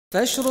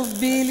فاشرف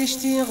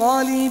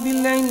بالاشتغال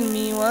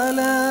بالعلم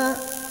ولا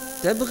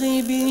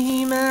تبغي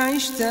به ما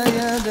عشت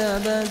يا ذا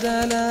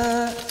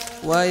بدلا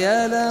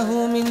ويا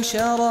له من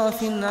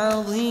شرف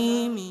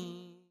عظيم.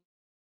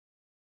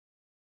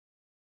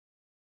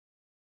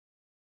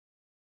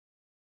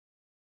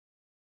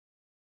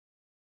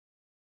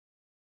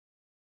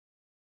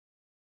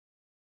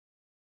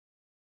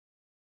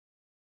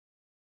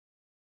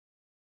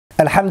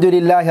 الحمد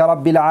لله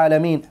رب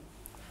العالمين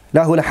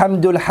له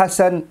الحمد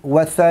الحسن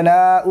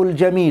والثناء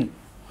الجميل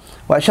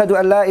وأشهد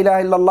أن لا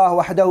إله إلا الله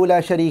وحده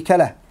لا شريك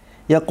له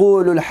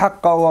يقول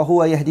الحق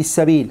وهو يهدي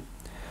السبيل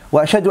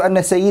وأشهد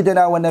أن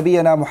سيدنا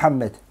ونبينا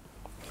محمد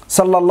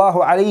صلى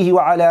الله عليه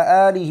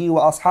وعلى آله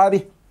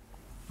وأصحابه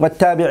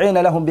والتابعين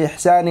لهم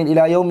بإحسان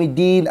إلى يوم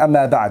الدين.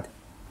 أما بعد.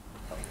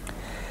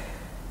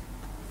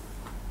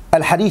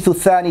 الحديث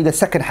الثاني, the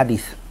second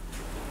hadith,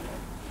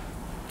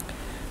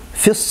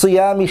 في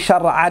الصيام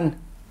شرعا.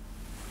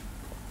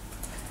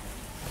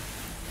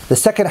 The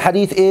second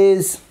hadith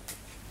is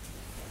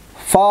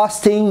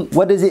fasting.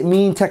 What does it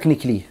mean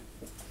technically?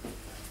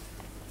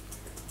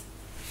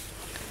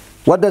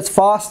 What does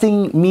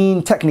fasting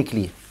mean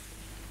technically?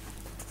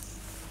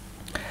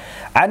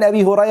 عن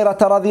أبي هريرة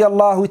رضي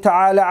الله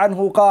تعالى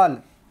عنه قال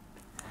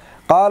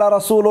قال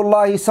رسول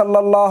الله صلى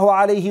الله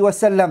عليه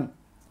وسلم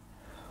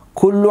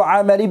كل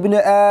عمل ابن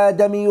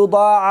آدم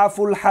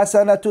يضاعف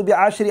الحسنة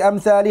بعشر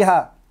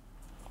أمثالها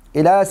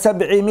إلى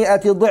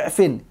 700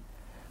 ضعف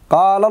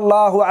قال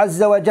الله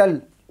عز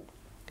وجل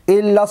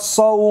إلا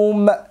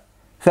الصوم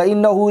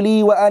فإنه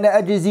لي وأنا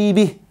أجزي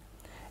به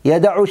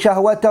يدع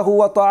شهوته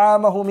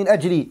وطعامه من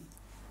أجلي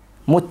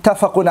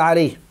متفق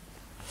عليه.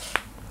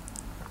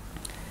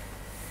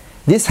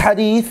 This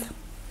hadith,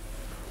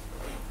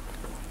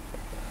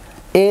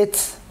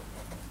 it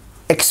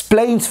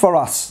explains for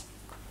us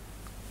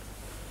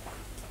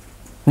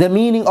the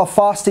meaning of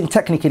fasting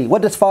technically.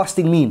 What does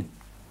fasting mean?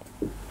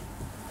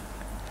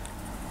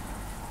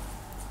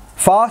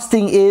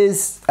 Fasting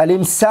is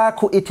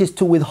al-imsaku, it is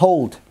to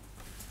withhold.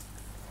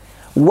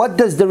 What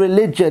does the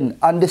religion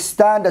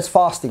understand as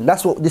fasting?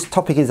 That's what this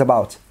topic is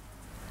about.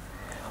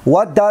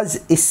 What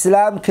does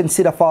Islam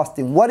consider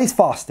fasting? What is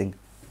fasting?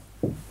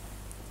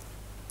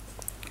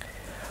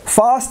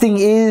 Fasting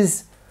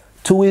is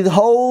to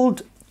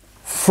withhold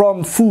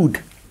from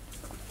food,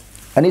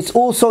 and it's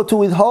also to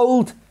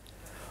withhold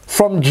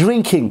from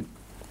drinking,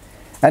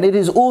 and it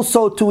is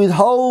also to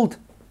withhold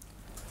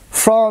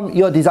from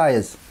your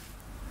desires.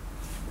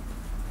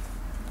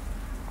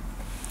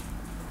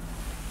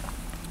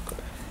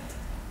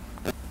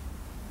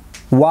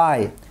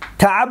 Why?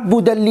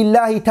 تعبدا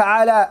لله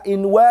تعالى,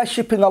 in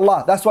worshipping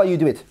Allah. That's why you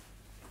do it.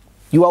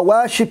 You are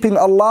worshipping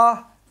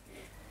Allah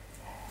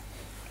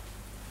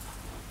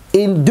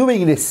in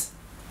doing this.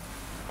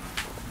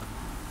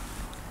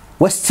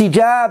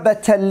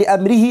 واستجابة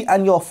لأمره,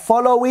 and you're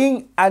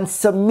following and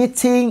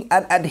submitting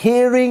and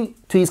adhering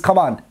to His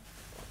command.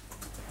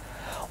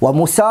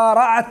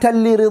 ومسارعة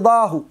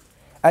لرضاه,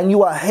 and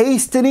you are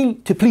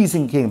hastening to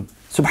pleasing Him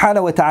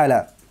subhanahu wa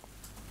ta'ala.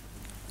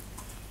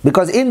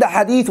 Because in the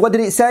hadith, what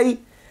did it say?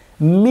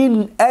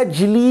 Min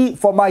ajli,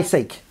 for my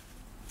sake.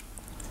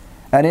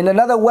 And in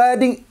another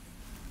wording,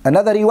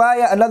 another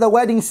riwayah, another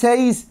wording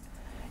says,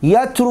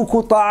 يترك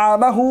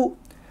طعامه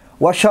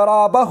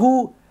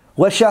وشرابه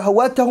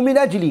وشهوته من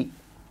أجلي.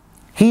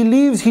 He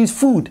leaves his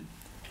food,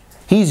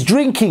 his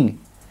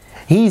drinking,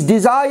 his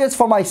desires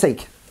for my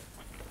sake.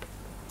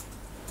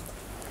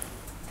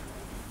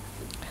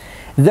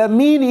 The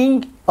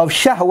meaning of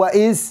shahwa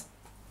is,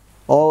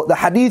 or the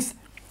hadith,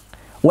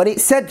 when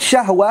it said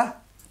shahwa,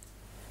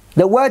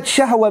 the word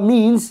shahwa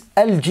means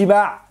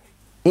al-jima'.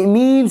 It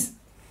means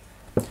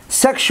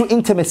sexual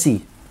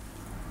intimacy,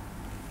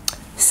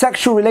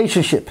 sexual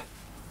relationship.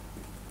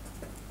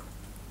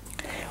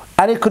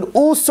 And it could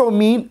also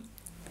mean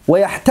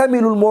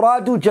وَيَحْتَمِلُ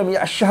الْمُرَادُ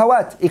جَمِيعَ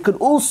الشَّهَوَاتِ. It could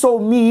also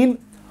mean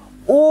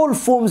all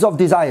forms of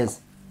desires.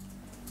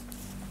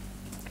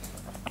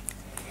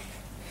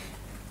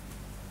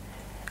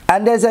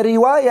 And there's a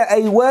riwayah,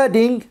 a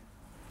wording,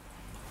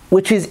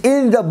 which is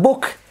in the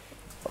book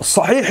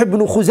Sahih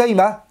Ibn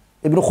Khuzaymah.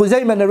 Ibn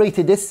Khuzaymah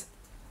narrated this,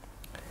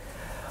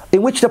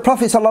 in which the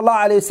Prophet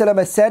ﷺ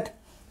has said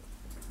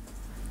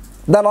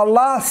that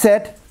Allah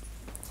said,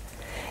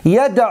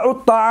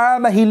 يَدَعُ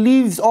الطَّعَامَ, He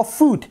leaves off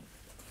food,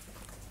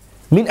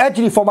 min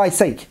ajli, for my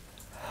sake.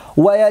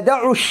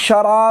 وَيَدَعُ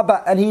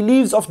الشَّرَابَ, and He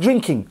leaves off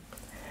drinking,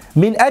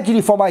 min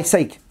ajli, for my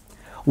sake.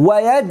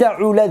 وَيَدَعُ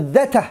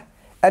لَذَّتَهُ,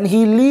 and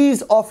He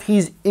leaves off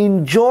His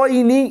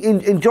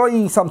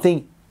enjoying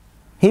something,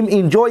 Him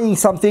enjoying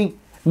something,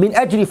 min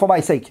ajli, for my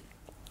sake.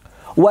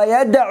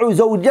 وَيَدَعُ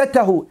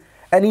زَوْجَتَهُ,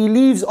 and He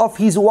leaves off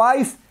His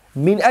wife,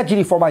 min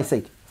ajli, for my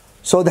sake.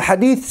 So the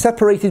hadith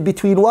separated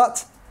between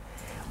what?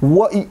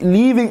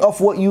 Leaving off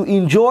what you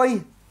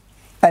enjoy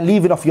and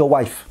leaving off your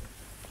wife.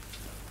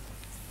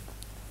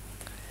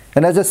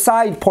 And as a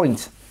side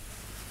point,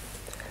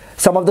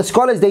 some of the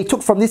scholars, they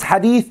took from this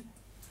hadith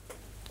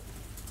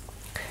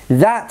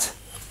that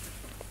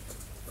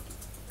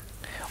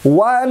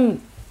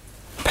one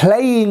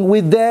playing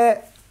with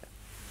their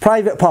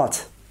private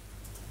part.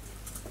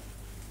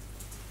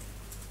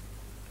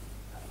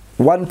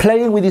 One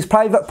playing with his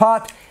private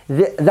part,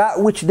 that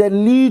which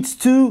then leads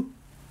to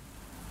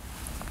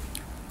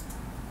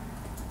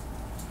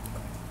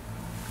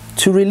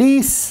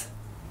release.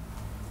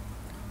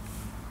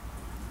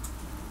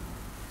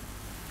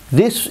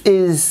 This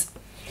is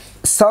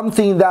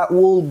something that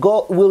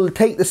will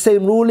take the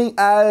same ruling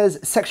as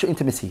sexual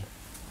intimacy.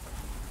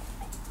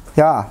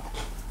 Yeah,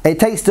 it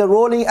takes the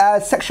ruling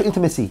as sexual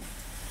intimacy.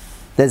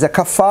 There's a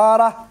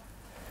kafara,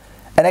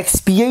 an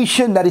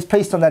expiation that is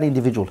placed on that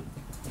individual.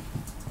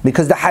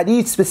 Because the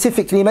hadith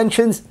specifically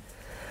mentions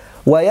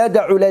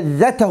وَيَدَعُ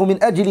لَذَّتَهُ مِنْ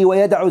أَجْلِي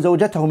وَيَدَعُ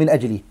زَوْجَتَهُ مِنْ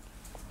أَجْلِي.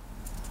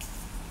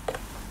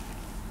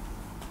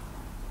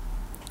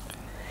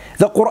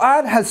 The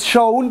Quran has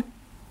shown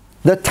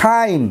the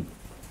time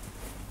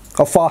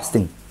of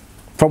fasting,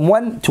 from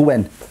when to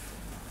when.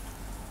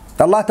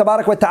 Allah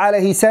Tabarak wa Ta'ala,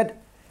 He said,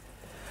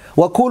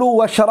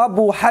 وَكُلُوا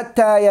وَاشْرَبُوا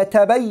حَتَّى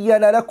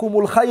يَتَبَيَّنَ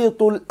لَكُمُ الْخَيْطُ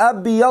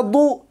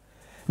الْأَبْيَضُ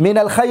مِنَ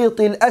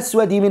الْخَيْطِ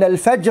الْأَسْوَدِ مِنَ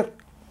الْفَجْرِ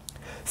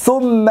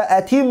ثُمَّ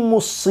أَتِمُّوا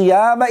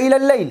الصِّيَامَ إِلَى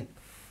اللَّيْلِ.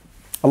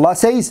 Allah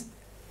says,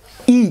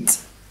 eat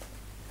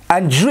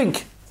and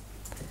drink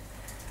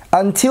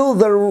until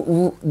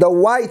the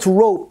white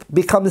rope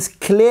becomes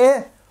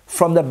clear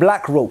from the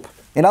black rope.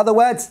 In other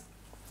words,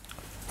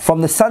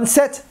 from the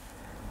sunset,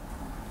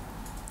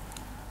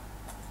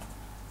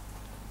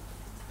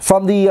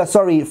 from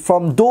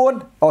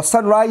dawn or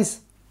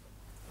sunrise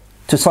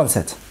to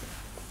sunset.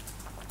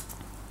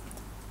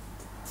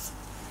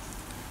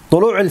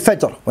 طلوع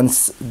الفجر, when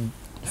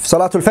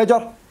Salatul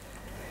Fajr,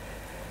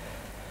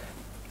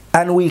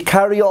 and we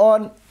carry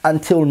on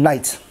until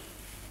night.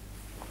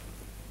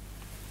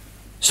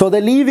 So the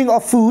leaving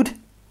of food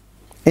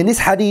in this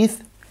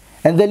hadith,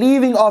 and the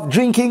leaving of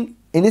drinking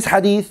in this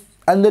hadith,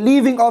 and the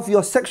leaving of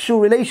your sexual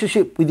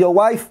relationship with your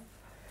wife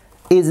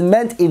is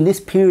meant in this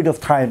period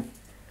of time.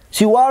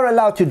 So you are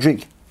allowed to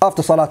drink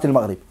after Salatul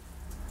Maghrib.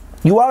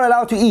 You are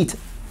allowed to eat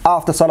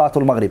after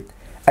Salatul Maghrib.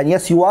 And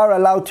yes, you are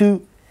allowed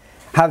to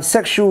have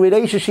sexual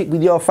relationship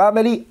with your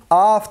family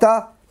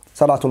after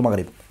Salatul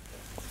Maghrib.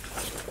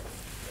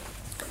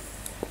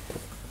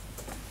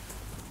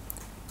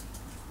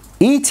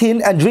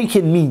 Eating and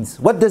drinking means,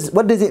 what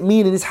does it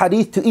mean in this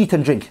hadith to eat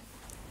and drink?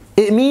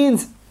 It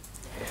means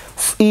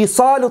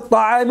إيصال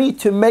الطعام,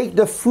 to make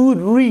the food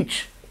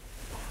reach,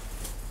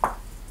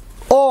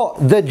 or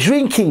the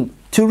drinking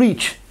to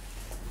reach,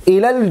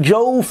 إلى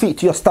الجوف,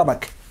 to your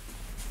stomach,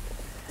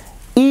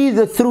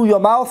 either through your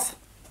mouth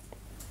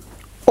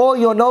or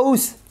your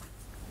nose.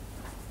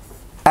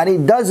 And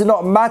it does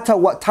not matter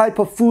what type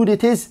of food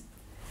it is,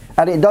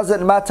 and it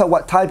doesn't matter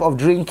what type of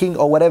drinking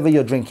or whatever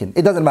you're drinking.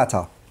 It doesn't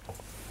matter.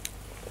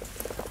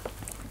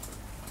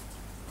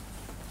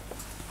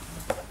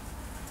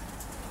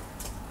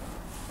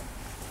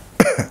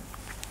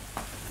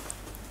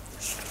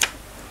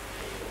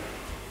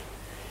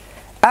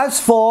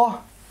 As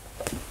for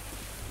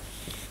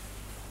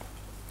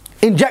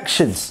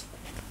injections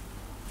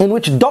in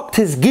which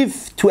doctors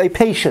give to a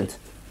patient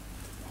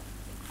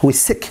who is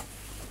sick,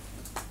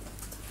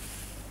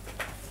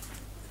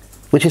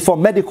 which is for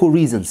medical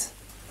reasons,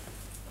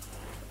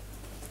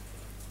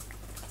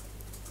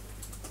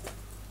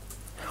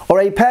 or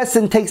a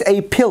person takes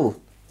a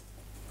pill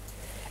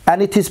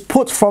and it is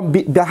put from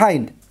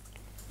behind,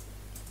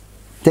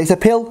 takes a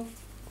pill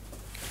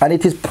and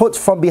it is put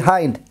from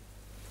behind,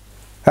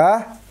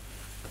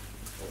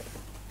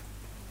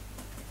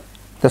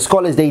 the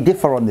scholars, they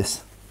differ on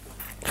this.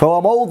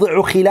 فَهُوَ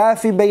مَوْضِعُ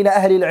خِلَافٍ بَيْنَ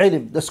أَهْلِ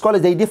الْعِلْمِ. The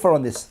scholars, they differ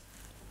on this.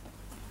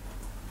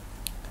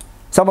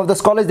 Some of the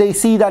scholars, they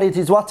see that it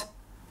is what?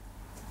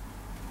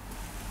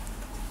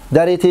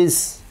 That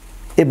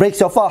it breaks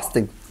your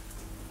fasting.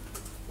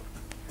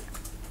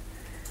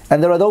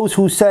 And there are those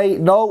who say,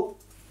 no,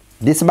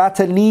 this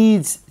matter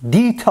needs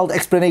detailed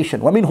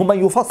explanation. وَمِنْهُمْ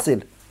مَنْ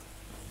يُفَصِّلْ.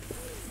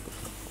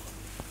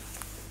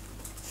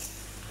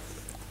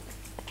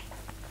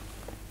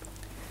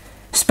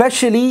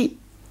 Especially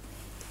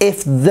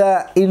if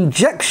the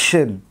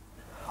injection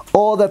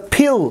or the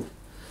pill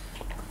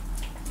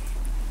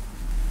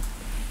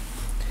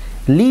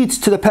leads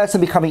to the person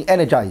becoming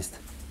energized.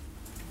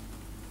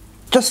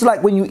 Just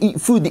like when you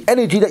eat food, the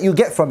energy that you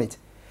get from it.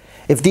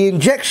 If the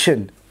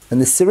injection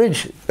and the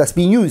syringe that's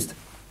being used,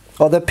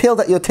 or the pill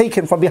that you're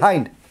taking from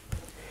behind,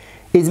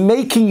 is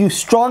making you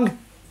strong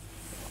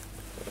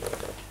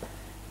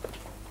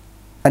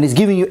and is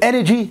giving you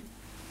energy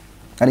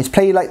and is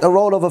playing like the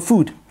role of a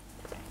food,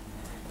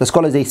 the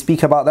scholars, they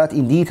speak about that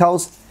in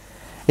details.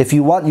 If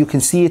you want, you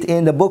can see it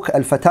in the book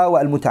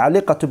Al-Fatawa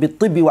Al-Muta'alliqatu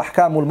Bit-Tibbi wa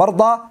Ahkamu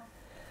Al-Marda,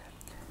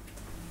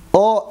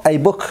 or a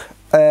book,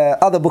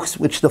 other books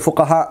which the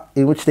fuqaha,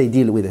 in which they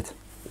deal with it.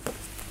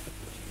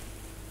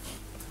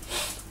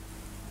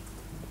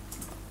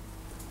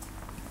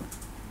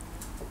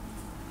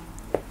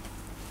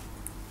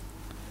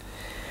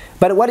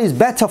 But what is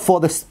better for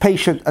the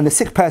patient and the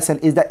sick person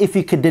is that if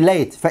he could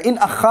delay it. فَإِنْ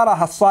أَخَّرَهَا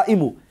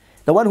الصَّائِمُ,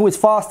 the one who is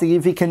fasting,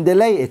 if he can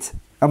delay it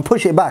and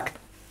push it back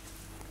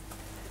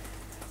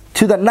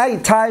to the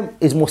night time,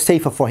 is more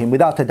safer for him,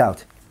 without a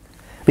doubt.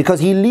 because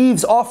he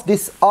leaves off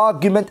this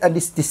argument and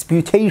this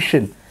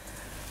disputation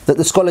that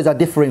the scholars are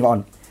differing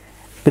on.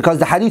 Because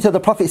the hadith of the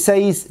Prophet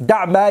says,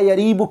 دَعْ مَا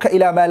يَرِيبُكَ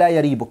إِلَى مَا لَا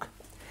يَرِيبُكَ.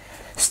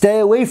 Stay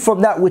away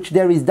from that which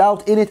there is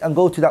doubt in it and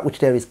go to that which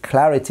there is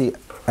clarity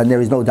and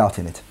there is no doubt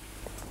in it.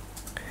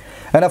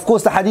 And of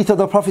course the hadith of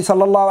the Prophet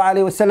sallallahu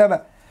alaihi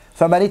wasallam,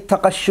 فَمَنِ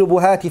اتَّقَى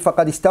الشُّبُهَاتِ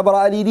فَقَدْ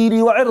اسْتَبْرَأَ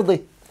لِدِينِهِ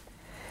وَعِرْضِهِ.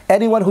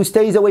 Anyone who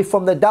stays away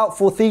from the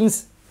doubtful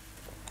things,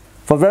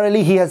 for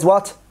verily he has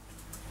what?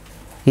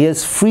 He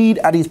has freed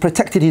and he's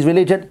protected his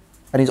religion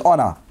and his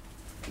honor.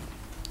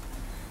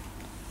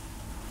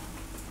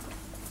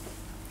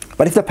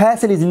 But if the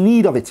person is in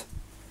need of it,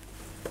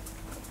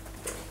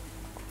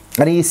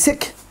 and he is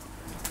sick,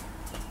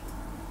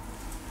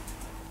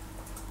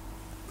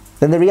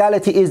 then the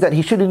reality is that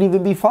he shouldn't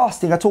even be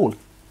fasting at all.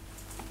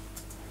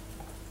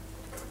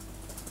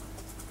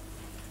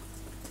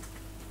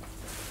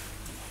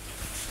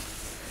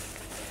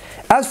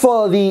 As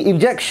for the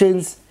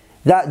injections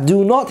that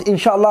do not,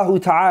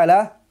 inshaAllah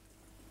ta'ala,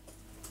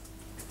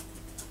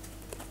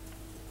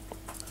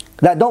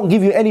 that don't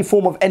give you any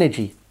form of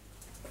energy,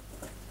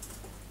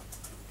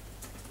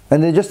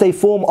 and they're just a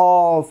form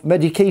of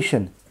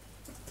medication,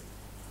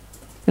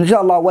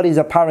 inshaAllah what is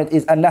apparent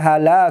is أنها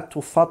لا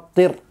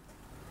تفطر,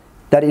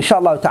 that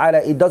inshaAllah ta'ala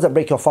it doesn't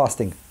break your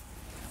fasting,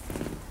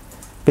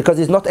 because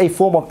it's not a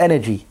form of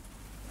energy.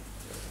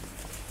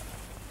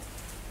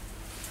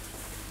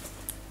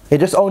 It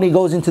just only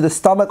goes into the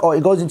stomach or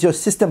it goes into your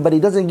system, but it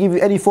doesn't give you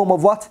any form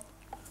of what?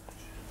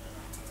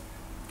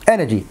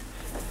 Energy.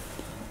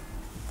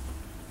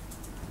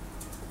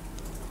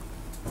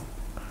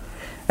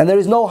 And there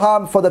is no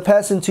harm for the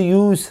person to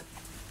use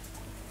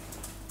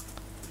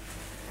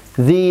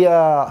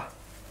the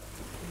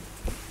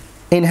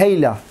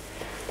inhaler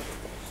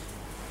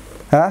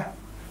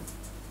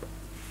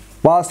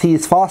whilst he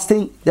is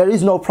fasting. There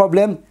is no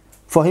problem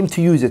for him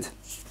to use it.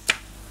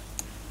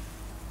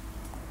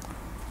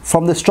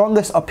 From the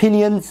strongest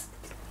opinions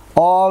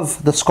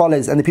of the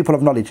scholars and the people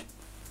of knowledge.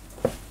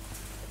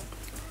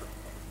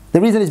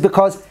 The reason is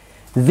because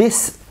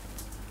this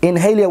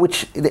inhaler,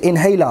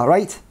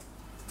 right,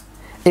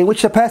 in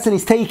which the person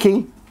is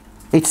taking,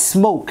 it's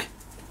smoke.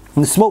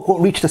 And the smoke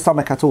won't reach the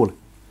stomach at all.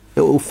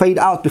 It will fade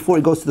out before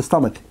it goes to the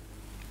stomach.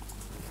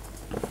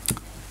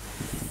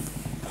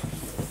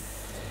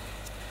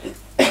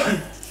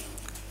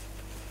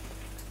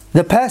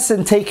 The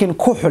person taking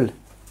kuhl,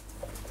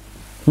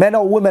 men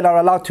or women are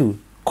allowed to.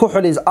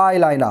 Kuhl is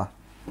eyeliner.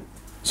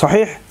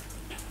 Sahih?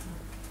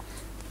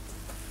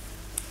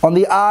 On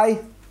the eye.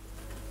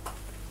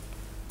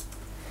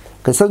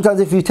 Because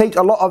sometimes if you take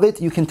a lot of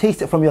it, you can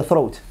taste it from your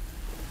throat.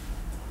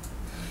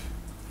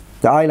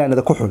 The eyeliner,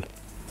 the kuhl.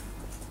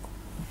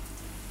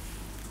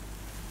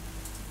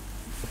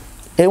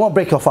 It won't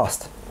break your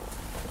fast.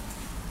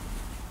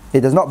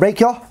 It does not break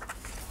your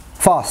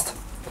fast.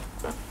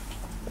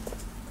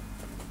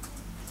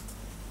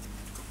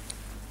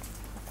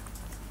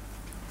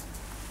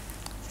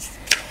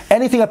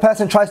 Anything a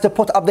person tries to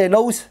put up their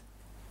nose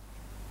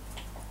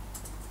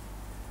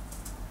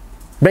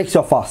breaks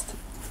your fast.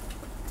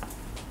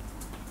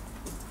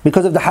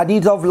 Because of the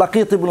hadith of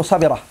Laqit ibn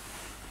Sabirah.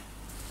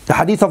 The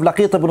hadith of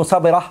Laqit ibn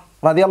Sabirah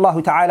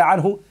radiyallahu ta'ala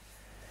anhu,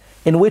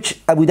 in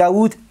which Abu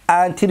Dawood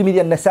and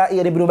Tirmidhi and Nasa'i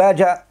and Ibn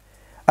Majah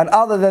and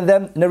other than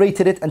them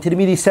narrated it, and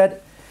Tirmidhi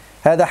said,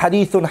 هذا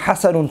حديث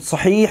حسن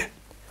صحيح,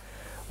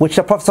 which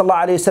the Prophet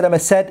sallallahu alayhi wa sallam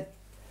has said,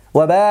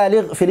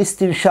 وَبَالِغْ فِي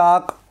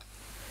الْإِسْتِنْشَاقِ,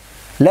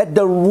 let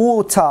the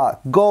water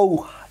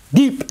go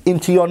deep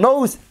into your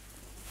nose,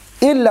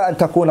 إِلَّا أَن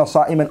تَكُونَ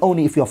صَائِمًا,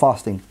 only if you're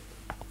fasting.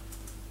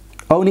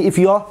 Only if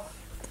you're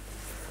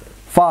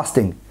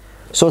fasting.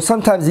 So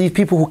sometimes these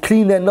people who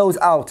clean their nose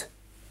out,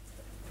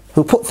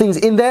 who put things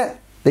in there,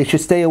 they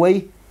should stay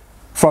away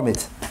from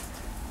it.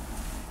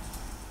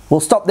 We'll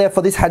stop there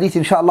for this hadith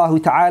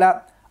inshaAllah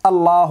ta'ala.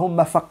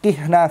 اللهم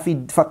فقهنا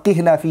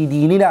في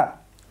ديننا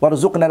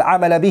وارزقنا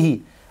العمل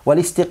به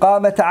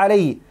والاستقامة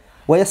عليه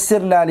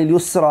ويسرنا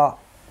لليسرى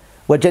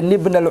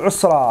وجنبنا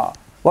العسرى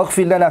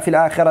واغفر لنا في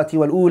الآخرة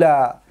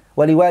والأولى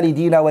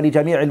ولوالدينا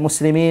ولجميع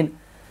المسلمين.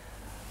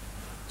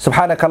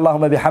 سبحانك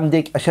اللهم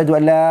بحمدك أشهد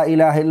أن لا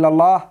إله إلا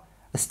الله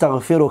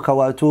أستغفرك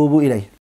وأتوب إليه.